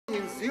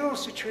zero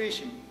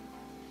situation,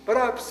 but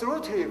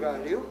absolutely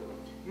value,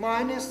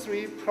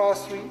 -3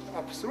 plus 3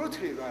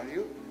 absolutely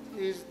value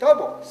is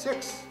double,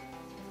 6.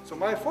 So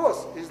my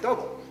force is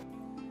double.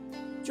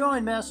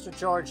 Join Master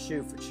George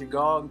Xu for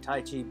Qigong,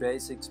 Tai Chi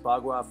Basics,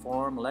 Bagua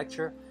Form,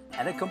 Lecture,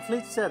 and a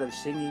complete set of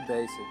Xing-Yi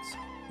Basics.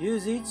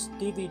 Use each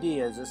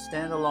DVD as a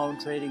standalone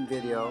training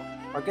video,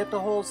 or get the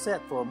whole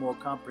set for a more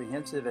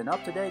comprehensive and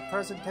up-to-date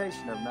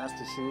presentation of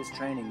Master Xu's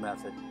training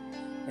method.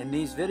 In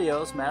these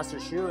videos, Master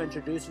Xu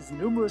introduces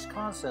numerous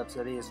concepts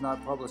that he has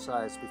not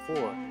publicized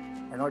before,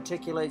 and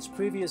articulates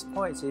previous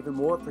points even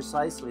more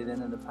precisely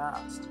than in the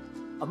past.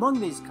 Among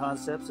these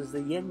concepts is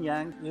the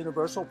Yin-Yang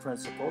universal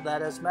principle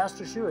that, as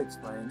Master Xu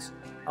explains,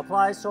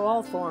 applies to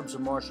all forms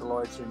of martial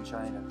arts in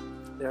China.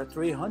 There are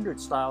 300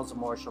 styles of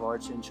martial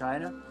arts in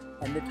China,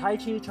 and the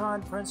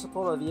Taijiquan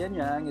principle of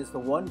Yin-Yang is the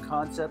one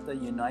concept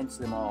that unites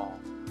them all.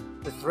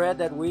 The thread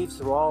that weaves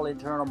through all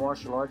internal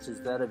martial arts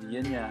is that of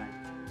Yin-Yang.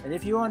 And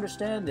if you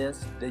understand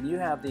this, then you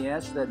have the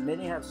answer that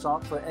many have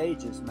sought for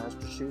ages,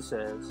 Master Xu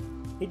says.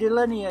 He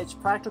delineates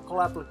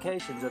practical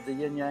applications of the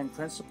Yin-Yang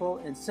principle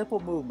in simple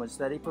movements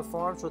that he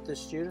performs with his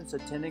students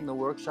attending the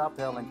workshop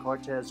held in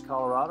Cortez,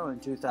 Colorado in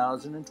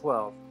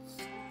 2012.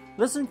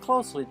 Listen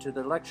closely to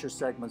the lecture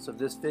segments of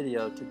this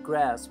video to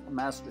grasp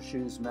Master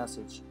Xu's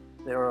message.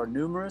 There are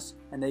numerous,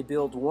 and they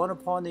build one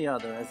upon the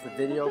other as the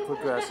video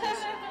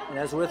progresses. And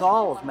as with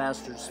all of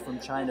Masters from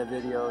China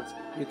videos,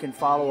 you can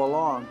follow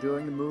along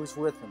doing the moves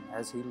with him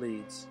as he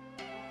leads.